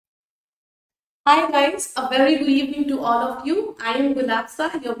Hi guys, a very good evening to all of you. I am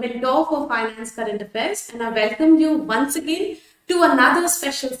Gulabsa, your mentor for Finance Current Affairs, and I welcome you once again to another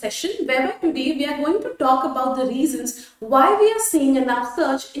special session where today we are going to talk about the reasons why we are seeing an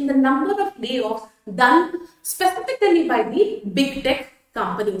upsurge in the number of layoffs done specifically by the big tech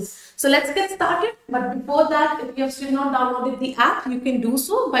companies. So let's get started. But before that, if you have still not downloaded the app, you can do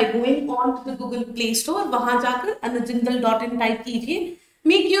so by going on to the Google Play Store. वहां जाकर anujindal.in type कीजिए.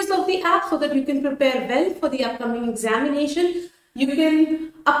 Make use of the app so that you can prepare well for the upcoming examination. You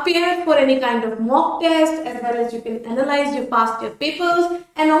can appear for any kind of mock test, as well as you can analyze your past year papers,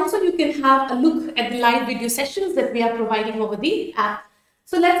 and also you can have a look at the live video sessions that we are providing over the app.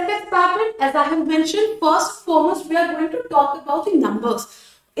 So let's get started. As I have mentioned, first and foremost, we are going to talk about the numbers.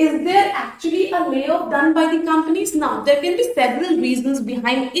 Is there actually a layoff done by the companies? Now, there can be several reasons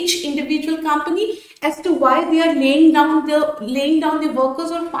behind each individual company as to why they are laying down the workers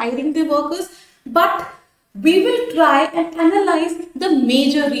or firing the workers. But we will try and analyze the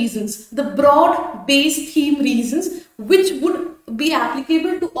major reasons, the broad-based theme reasons, which would be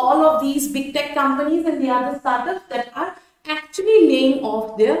applicable to all of these big tech companies and the other startups that are actually laying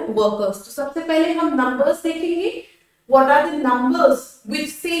off their workers. So, सबसे पहले हम numbers देखेंगे. What are the numbers which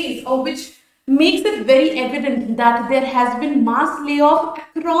says or which makes it very evident that there has been mass layoff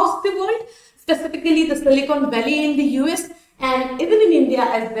across the world, specifically the Silicon Valley in the US and even in India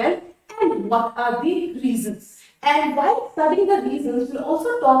as well, and what are the reasons? And while studying the reasons, we'll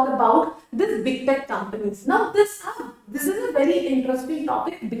also talk about these big tech companies. Now, this is a very interesting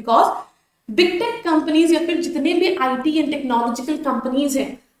topic because big tech companies या फिर जितने भी IT and technological companies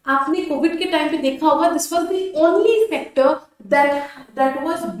हैं, आपने Covid के time पे देखा होगा, this was the only sector that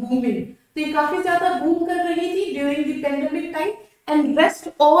was booming. तो ये काफी ज्यादा बूम कर रही थी during the pandemic time, and rest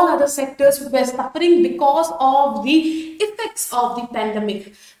all other sectors were suffering because of the effects of the pandemic.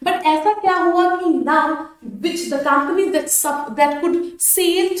 But ऐसा क्या हुआ कि now which the companies that could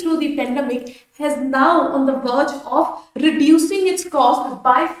sail through the pandemic has now on the verge of reducing its cost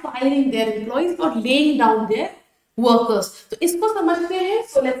by firing their employees or laying down their workers. So इसको समझते हैं.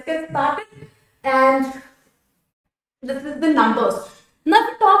 So let's get started. And this is the numbers. Now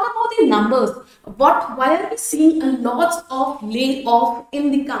to talk about the numbers, why are we seeing a lots of layoff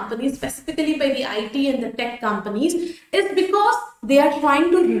in the companies, specifically by the IT and the tech companies, is because they are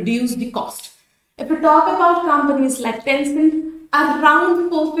trying to reduce the cost. If we talk about companies like Tencent,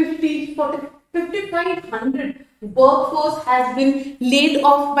 around 5,500 workforce has been laid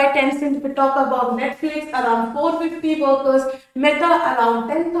off by Tencent. If we talk about Netflix, around 450 workers, Meta around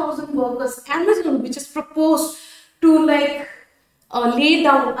 10,000 workers, Amazon, which is proposed to lay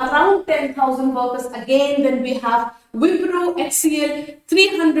down around 10,000 workers again. Then we have Wipro, HCL,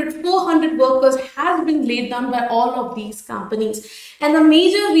 300, 400 workers has been laid down by all of these companies. And the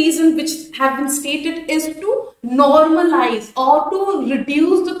major reason which have been stated is to normalize or to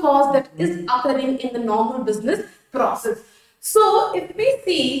reduce the cost that is occurring in the normal business process. So if we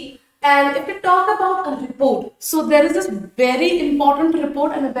see, and if we talk about a report, so there is this very important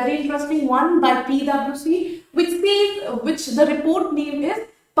report and a very interesting one by PwC, which the report name is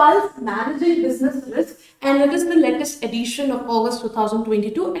Pulse Managing Business Risk, and it is the latest edition of August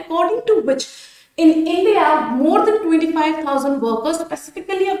 2022, according to which in India, more than 25,000 workers,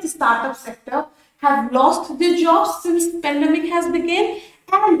 specifically of the startup sector, have lost their jobs since pandemic has begun,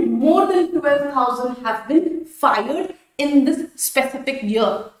 and more than 12,000 have been fired in this specific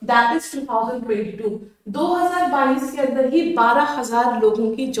year, that is 2022. 2022 के अंदर ही 12,000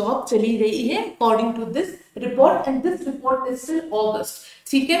 लोगों की job चली गई है according to this report, and this report is still August.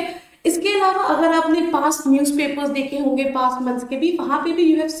 ठीक है. इसके अलावा अगर आपने past newspapers देखे होंगे past months के भी, वहां पे भी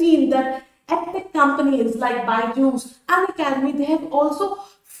you have seen that edtech companies like Byju's, Unacademy, they have also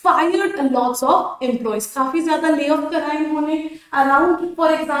fired a lots of employees. काफी ज्यादा layoff कराए उन्होंने. Around,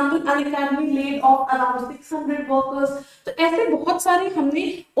 for example, Unacademy laid off around 600 workers. तो ऐसे बहुत सारे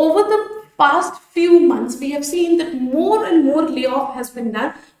हमने over the past few months we have seen that more and more layoff has been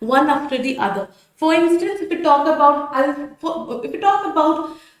done one after the other. For instance, if we talk about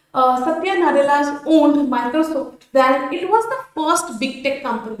Satya Nadella's owned Microsoft, then it was the first big tech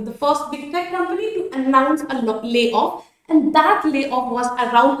company to announce a layoff. And that layoff was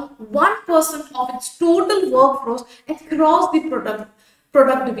around 1% of its total workforce across the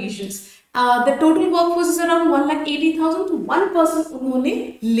product divisions. The total workforce is around 1,80,000 to 1%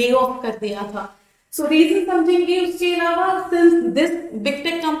 उन्होंने layoff कर दिया था. So reason समझेंगे. उसके अलावा, since this big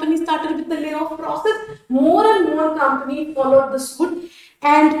tech company started with the layoff process, more and more companies followed the suit,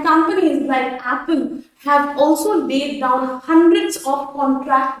 and companies like Apple have also laid down hundreds of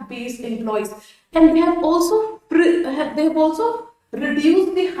contract-based employees, and they have also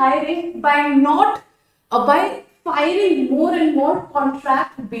reduce the hiring by not by firing more and more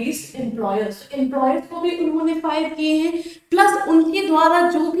contract based employers. Employers को भी उन्होंने fire किए हैं, plus उनके द्वारा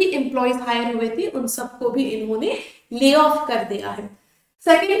जो भी employees higher हुए थे उन सबको भी इन्होंने ले ऑफ कर दिया है.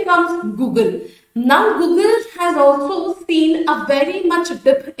 Second comes Google. Now Google has also seen a very much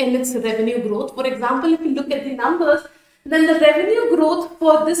dip in its revenue growth. For example, if you look at the numbers, then the revenue growth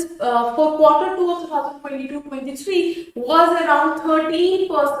for this for quarter 2 of 2022-23 was around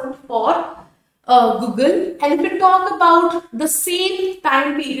 13% for Google. And if we talk about the same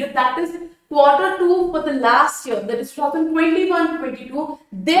time period, that is quarter 2 for the last year, that is 2021-22,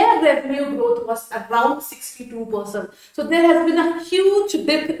 their revenue growth was around 62%. So there has been a huge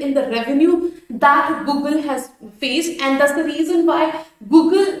dip in the revenue that Google has faced, and that's the reason why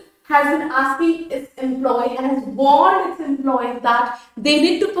Google has been asking its employee and has warned its employees that they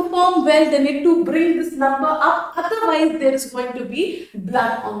need to perform well, they need to bring this number up, otherwise there is going to be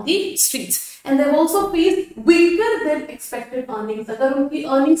blood on the streets. And they've also faced weaker than expected earnings. Agar unki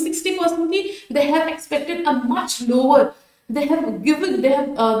earnings 60% thi, they have expected a much lower. The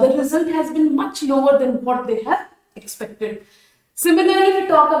result has been much lower than what they have expected. Similarly, if we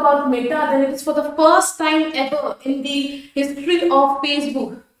talk about Meta, then it is for the first time ever in the history of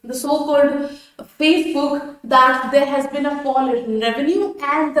Facebook, the so-called Facebook, that there has been a fall in revenue,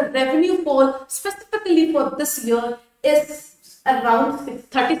 and the revenue fall specifically for this year is around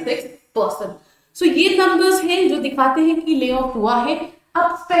 36%. So ये numbers हैं जो दिखाते हैं कि lay off हुआ है.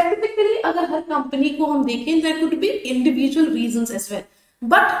 अब specifically अगर हर कंपनी को हम देखें, there could be individual reasons as well.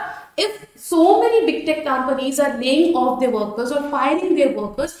 But if so many big tech companies are laying off their workers or firing their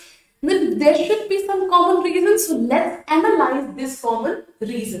workers, then there should be some common reasons. So let's analyze these common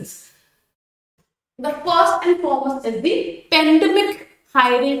reasons. The first and foremost is the pandemic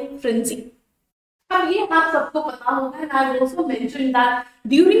hiring frenzy. अब ये आप सबको पता होगा, and I also mentioned that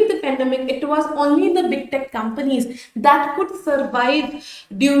during the pandemic, it was only the big tech companies that could survive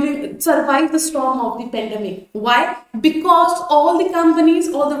the storm of the pandemic. Why? Because all the companies,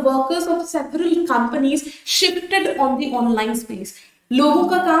 all the workers of several companies shifted on the online space. लोगों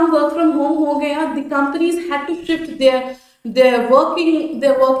का काम work from home हो गया. The companies had to shift their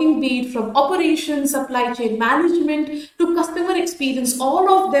working beat from operations, supply chain management to customer experience. All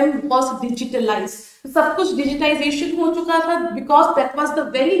of them was digitalized. सब कुछ digitization हो चुका था, because that was the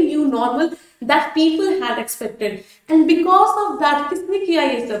very new normal that people had expected. And because of that, किसने किया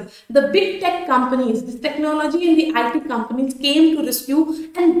ये सब? The big tech companies, the technology and the IT companies came to rescue,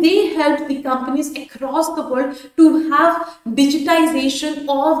 and they helped the companies across the world to have digitization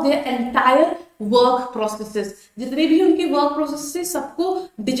of their entire work processes. जितने भी उनके work processes सबको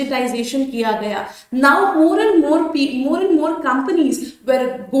digitization किया गया. Now more and more companies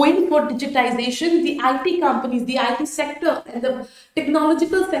were going for digitization. The IT companies, the IT sector and the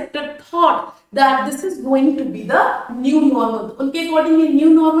technological sector thought that this is going to be the new normal. उनके according ये new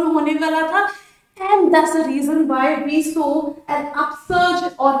normal होने वाला था. And that's the reason why we saw an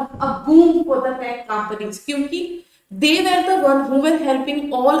upsurge or a boom for the tech companies. क्योंकि they were the one who were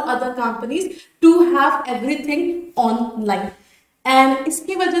helping all other companies to have everything online. And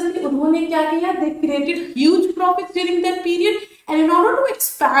इसकी वजह से उन्होंने क्या किया? They created huge profits during that period, and in order to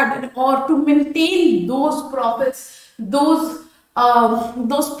expand or to maintain those profits, those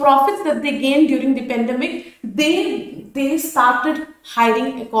profits that they gained during the pandemic, they started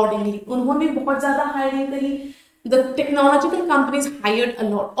hiring accordingly. उन्होंने बहुत ज़्यादा hiring करी. The technological companies hired a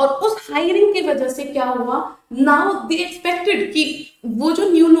lot, और उस hiring की वजह से क्या हुआ? Now they expected कि वो जो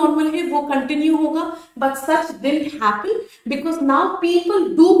new normal है वो continue होगा, but such didn't happen because now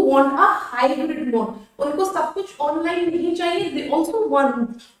people do want a hybrid mode. उनको सब कुछ online नहीं चाहिए. They also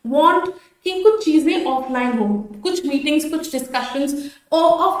want कि कुछ चीजें offline हो, कुछ meetings, कुछ discussions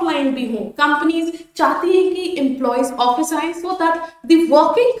और offline भी हो. Companies चाहती हैं कि employees office आए so that the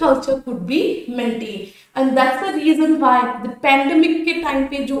working culture could be maintained. And that's the reason why the pandemic के time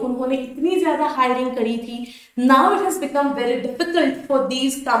पे जो उन्होंने इतनी ज़्यादा hiring करी थी, now it has become very difficult for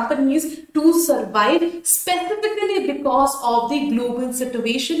these companies to survive, specifically because of the global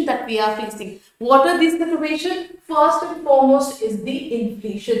situation that we are facing. What are these situations? First and foremost is the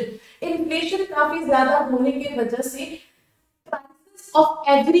inflation. Inflation काफी ज़्यादा होने की वजह से prices of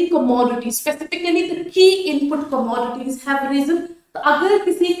every commodity, specifically the key input commodities, have risen. तो अगर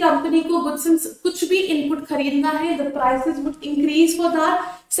किसी company को कुछ भी इनपुट खरीदना है, the prices would increase for that.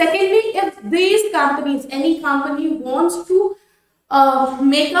 Secondly, if these companies, any company wants to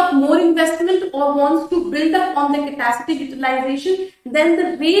make up more investment or wants to build up on the capacity utilization, then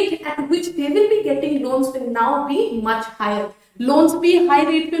the rate at which they will be getting loans will now be much higher. Loans भी high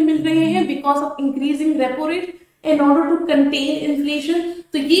rate पे मिल रहे हैं because of increasing repo rate. in order to contain inflation.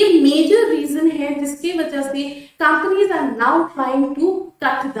 तो ये major reason है जिसकी वजह से companies are now trying to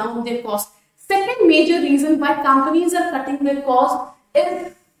cut down their cost. Second major reason why companies are cutting their cost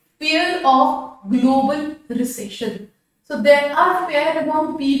is fear of global recession. So there are fair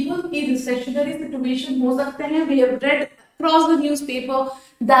amount people की recessionary situation हो सकते हैं. We have read across the newspaper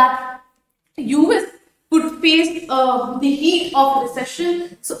that US could face the heat of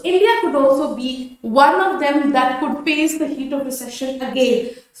recession. So India could also be one of them that could face the heat of recession again.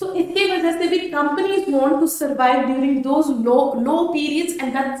 So इसके वजह से भी companies want to survive during those low periods,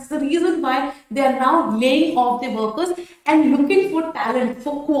 and that's the reason why they are now laying off their workers and looking for talent,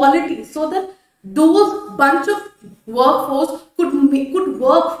 for quality, so that those bunch of workforce could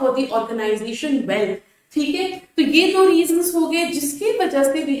work for the organization well. ठीक है, तो ये दो reasons हो गए जिसकी वजह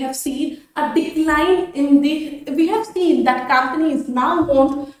से we have seen a decline in we have seen that companies now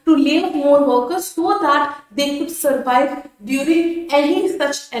want to lay off more workers so that they could survive during any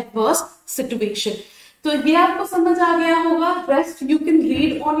such adverse situation. तो ये आपको समझ आ गया होगा. Rest you can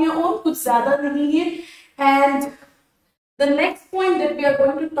read on your own, कुछ ज्यादा नहीं है. And the next point that we are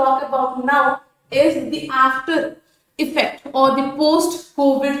going to talk about now is the after effect or the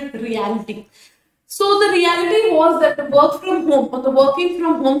post-COVID reality. So the reality was that the work from home or the working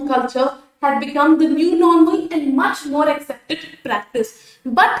from home culture had become the new normal and much more accepted practice.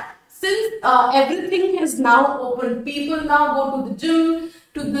 But since everything is now open, people now go to the gym,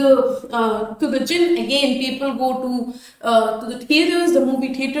 to the gym again. People go to the theaters, the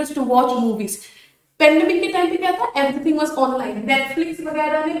movie theaters to watch movies. Pandemic के time पे क्या था, everything was online. Netflix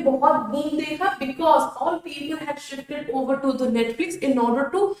वगैरह ने बहुत boom देखा because all people had shifted over to the Netflix in order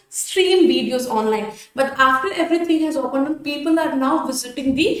to stream videos online. But after everything has opened up, people are now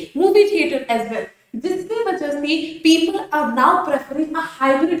visiting the movie theatre as well, जिसकी वजह से people are now preferring a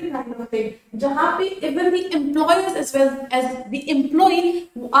hybrid kind of thing, जहां पे even the employers as well as the employee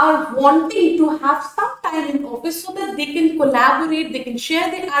are wanting to have some time in office so that they can collaborate, they can share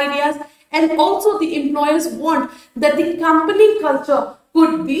their ideas. And also the employers want that the company culture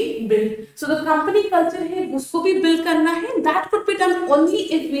could be built. So the company culture है उसको भी build करना है. That could be done only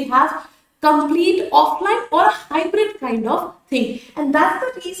if we have complete offline or hybrid kind of thing. And that's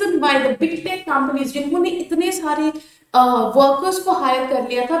the reason why the big tech companies जिन्होंने इतने सारे workers को hire कर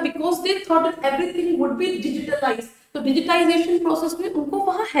लिया था, because they thought that everything would be digitalized. तो digitization process में उनको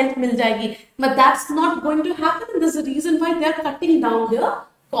वहाँ help मिल जाएगी. But that's not going to happen, and there's a reason why they are cutting down their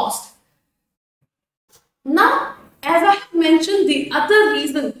cost. Now, as I have mentioned, the other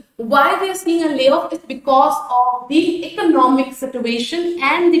reason why they are seeing a layoff is because of the economic situation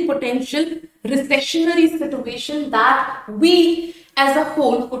and the potential recessionary situation that we as a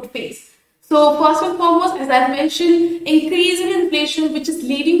whole could face. So first and foremost, as I've mentioned, increase in inflation, which is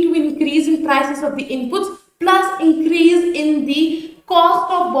leading to increase in prices of the inputs, plus increase in the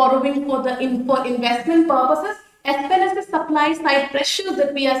cost of borrowing for investment purposes, as well as the supply side pressures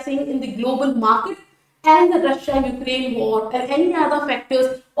that we are seeing in the global market, and the Russia-Ukraine war and any other factors,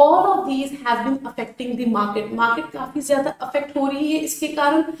 all of these have been affecting the market. Market काफी ज़्यादा affect हो रही है, इसके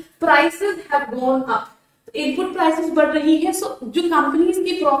कारण prices have gone up. Input prices बढ़ रही है, so जो companies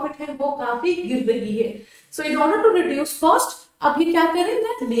की profit है वो काफी गिर रही है. So in order to reduce cost, अब ये क्या करें?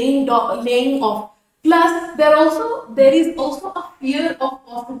 That laying off. Plus there is also a fear of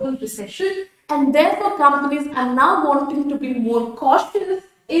possible recession, and therefore companies are now wanting to be more cautious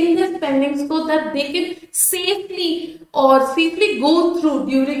in their spending so that they can safely go through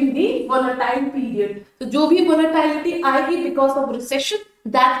during the volatile period. So जो भी volatility आएगी because of recession,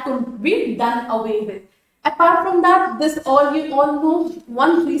 that could be done away with. Apart from that, you all know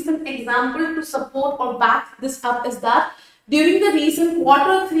one recent example to support or back this up is that during the recent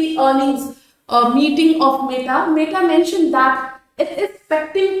Q3 earnings meeting of Meta mentioned that it is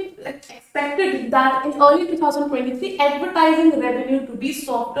expected that in early 2023 advertising revenue to be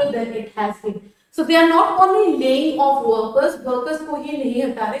softer than it has been. So they are not only laying off workers को ये नहीं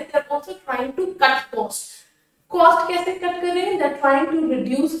हटा रहे, they are also trying to cut costs. Cost कैसे cut कर रहे हैं? They are trying to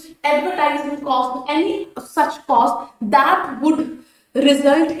reduce advertising cost, any such cost that would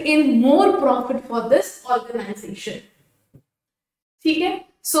result in more profit for this organization. ठीक है?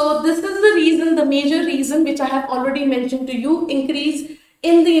 So this is the reason, the major reason which I have already mentioned to you, increase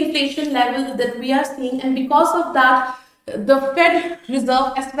in the inflation level that we are seeing, and because of that, the Fed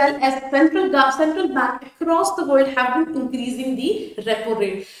Reserve as well as central bank across the world have been increasing the repo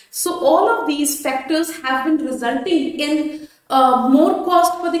rate. So all of these factors have been resulting in more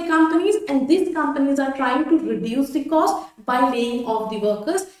cost for the companies, and these companies are trying to reduce the cost by laying off the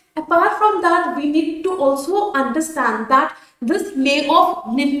workers. Apart from that, we need to also understand that this layoff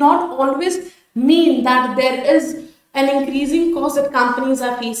need not always mean that there is an increasing cost that companies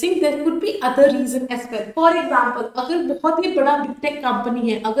are facing. There could be other reason as well. For example, अगर बहुत ही बड़ा big tech company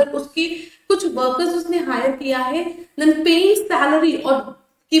है, अगर उसके कुछ workers उसने hire किया है, then paying salary or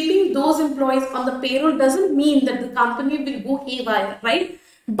keeping those employees on the payroll doesn't mean that the company will go haywire, right?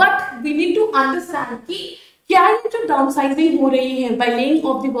 But we need to understand कि क्या ये जो downsizing हो रही है by laying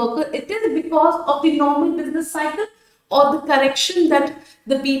off the worker, it is because of the normal business cycle or the correction that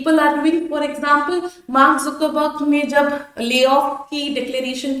the people are doing. For example, Mark Zuckerberg ने जब layoff की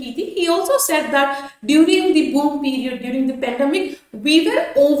declaration की थी, he also said that during the boom period, during the pandemic, we were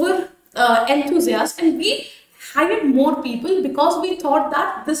over enthusiastic and we hired more people because we thought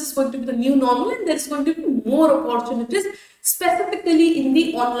that this is going to be the new normal and there's going to be more opportunities specifically in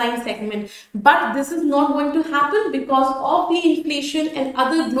the online segment. But this is not going to happen because of the inflation and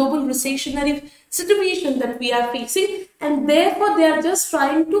other global recessionary situation that we are facing, and therefore they are just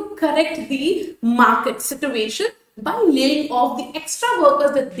trying to correct the market situation by laying off the extra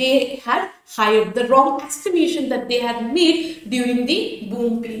workers that they had hired, the wrong estimation that they had made during the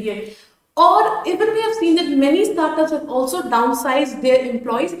boom period. Or even we have seen that many startups have also downsized their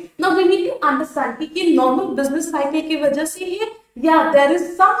employees. Now we need to understand कि normal business cycle की वजह से ही, yeah, there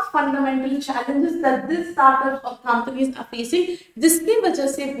is some fundamental challenges that these startups or companies are facing, जिसकी वजह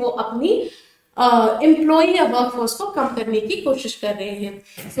से वो अपनी employee या workforce को कम करने की कोशिश कर रहे हैं.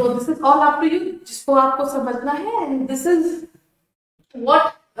 So this is all up to you, जिसको आपको समझना है, and this is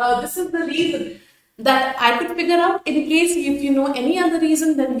what this is the reason that I could figure out. In case if you know any other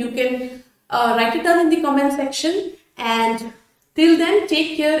reason, then you can write it down in the comment section. And till then,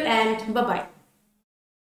 take care and bye-bye.